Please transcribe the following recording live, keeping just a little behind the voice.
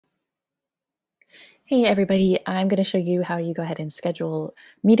Hey everybody, I'm going to show you how you go ahead and schedule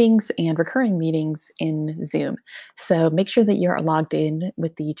meetings and recurring meetings in Zoom. So make sure that you're logged in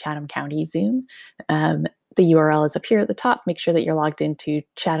with the Chatham County Zoom. The URL is up here at the top. Make sure that you're logged into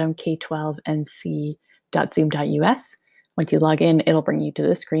chathamk12nc.zoom.us. Once you log in, it'll bring you to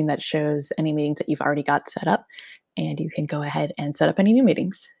the screen that shows any meetings that you've already got set up, and you can go ahead and set up any new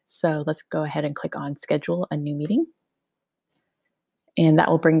meetings. So let's go ahead and click on schedule a new meeting. And that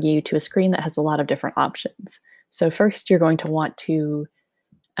will bring you to a screen that has a lot of different options. So first, you're going to want to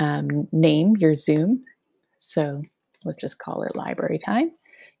name your Zoom. So let's just call it library time.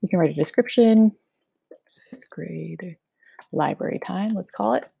 You can write a description, 5th grade library time, let's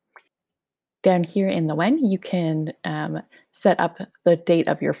call it. Down here in the when, you can set up the date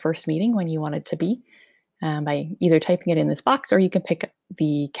of your first meeting when you want it to be by either typing it in this box, or you can pick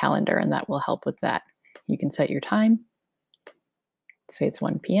the calendar and that will help with that. You can set your time. Say it's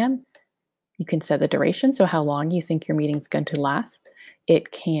 1 p.m. You can set the duration, so how long you think your meeting's going to last.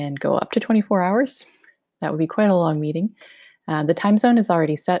 It can go up to 24 hours. That would be quite a long meeting. The time zone is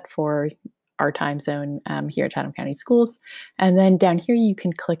already set for our time zone here at Chatham County Schools. And then down here, you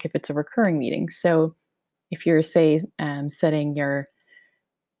can click if it's a recurring meeting. So if you're, say, setting your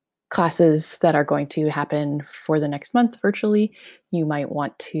classes that are going to happen for the next month virtually, you might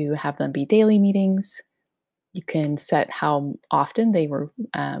want to have them be daily meetings. You can set how often they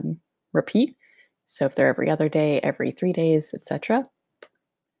repeat. So if they're every other day, every 3 days, etc.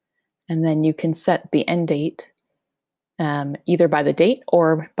 And then you can set the end date either by the date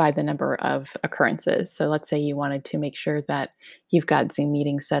or by the number of occurrences. So let's say you wanted to make sure that you've got Zoom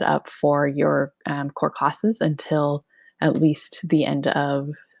meetings set up for your core classes until at least the end of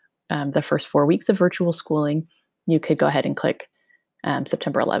the first 4 weeks of virtual schooling. You could go ahead and click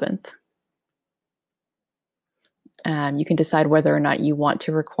September 11th. You can decide whether or not you want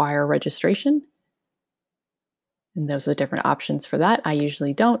to require registration. And those are the different options for that. I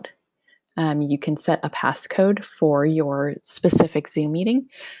usually don't. You can set a passcode for your specific Zoom meeting.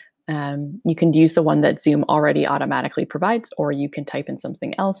 You can use the one that Zoom already automatically provides, or you can type in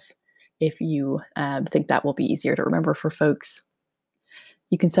something else if you think that will be easier to remember for folks.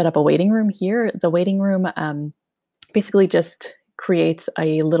 You can set up a waiting room here. The waiting room basically just creates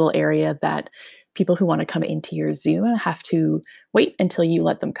a little area that people who want to come into your Zoom have to wait until you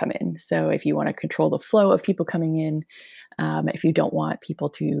let them come in. So if you want to control the flow of people coming in, if you don't want people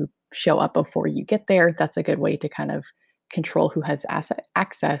to show up before you get there, that's a good way to kind of control who has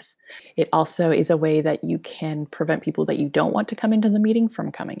access. It also is a way that you can prevent people that you don't want to come into the meeting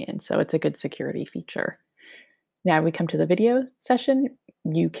from coming in. So it's a good security feature. Now we come to the video session.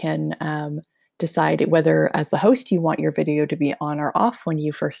 You can decide whether, as the host, you want your video to be on or off when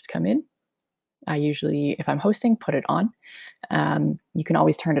you first come in. I usually, if I'm hosting, put it on. You can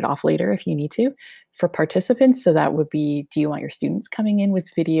always turn it off later if you need to. For participants, so that would be, do you want your students coming in with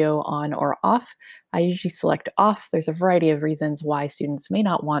video on or off? I usually select off. There's a variety of reasons why students may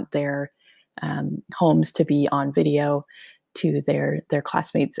not want their homes to be on video to their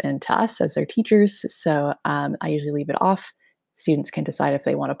classmates and to us as their teachers. So I usually leave it off. Students can decide if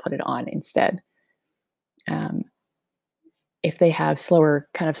they want to put it on instead. If they have slow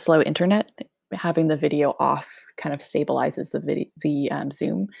internet, having the video off kind of stabilizes the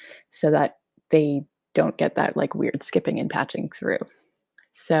Zoom so that they don't get that like weird skipping and patching through.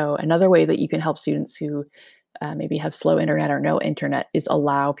 So another way that you can help students who maybe have slow internet or no internet is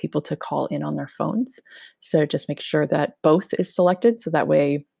allow people to call in on their phones. So just make sure that both is selected so that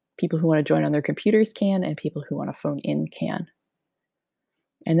way people who want to join on their computers can and people who want to phone in can.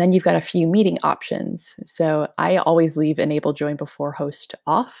 And then you've got a few meeting options. So I always leave enable join before host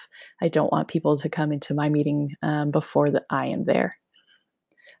off. I don't want people to come into my meeting before I am there.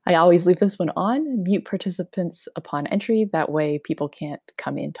 I always leave this one on, mute participants upon entry. That way people can't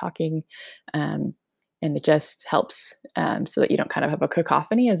come in talking. And it just helps so that you don't kind of have a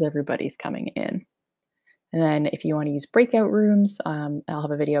cacophony as everybody's coming in. And then if you want to use breakout rooms, I'll have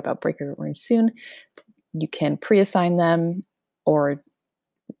a video about breakout rooms soon. You can pre-assign them or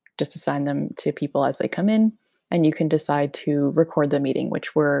just assign them to people as they come in, and you can decide to record the meeting, which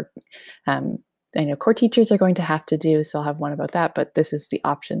I know core teachers are going to have to do, so I'll have one about that, but this is the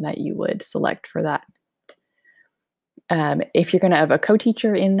option that you would select for that. If you're going to have a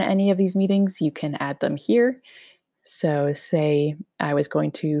co-teacher in any of these meetings, you can add them here. So say I was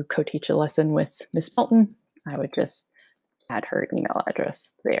going to co-teach a lesson with Miss Melton, I would just add her email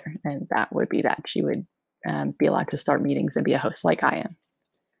address there, and that would be that. She would be allowed to start meetings and be a host like I am.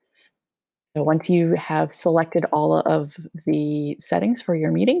 So once you have selected all of the settings for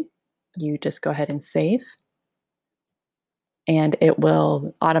your meeting, you just go ahead and save. and it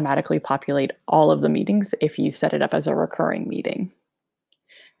will automatically populate all of the meetings if you set it up as a recurring meeting.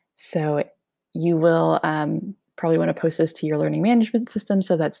 So you will probably want to post this to your learning management system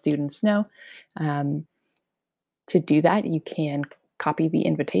so that students know. Um, to do that, you can copy the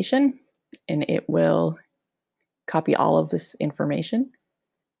invitation and it will copy all of this information.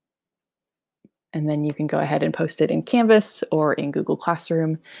 And then you can go ahead and post it in Canvas or in Google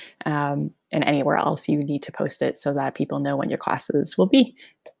Classroom, and anywhere else you need to post it so that people know when your classes will be.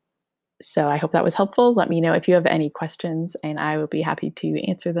 So I hope that was helpful. Let me know if you have any questions, and I will be happy to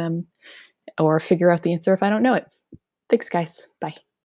answer them or figure out the answer if I don't know it. Thanks, guys. Bye.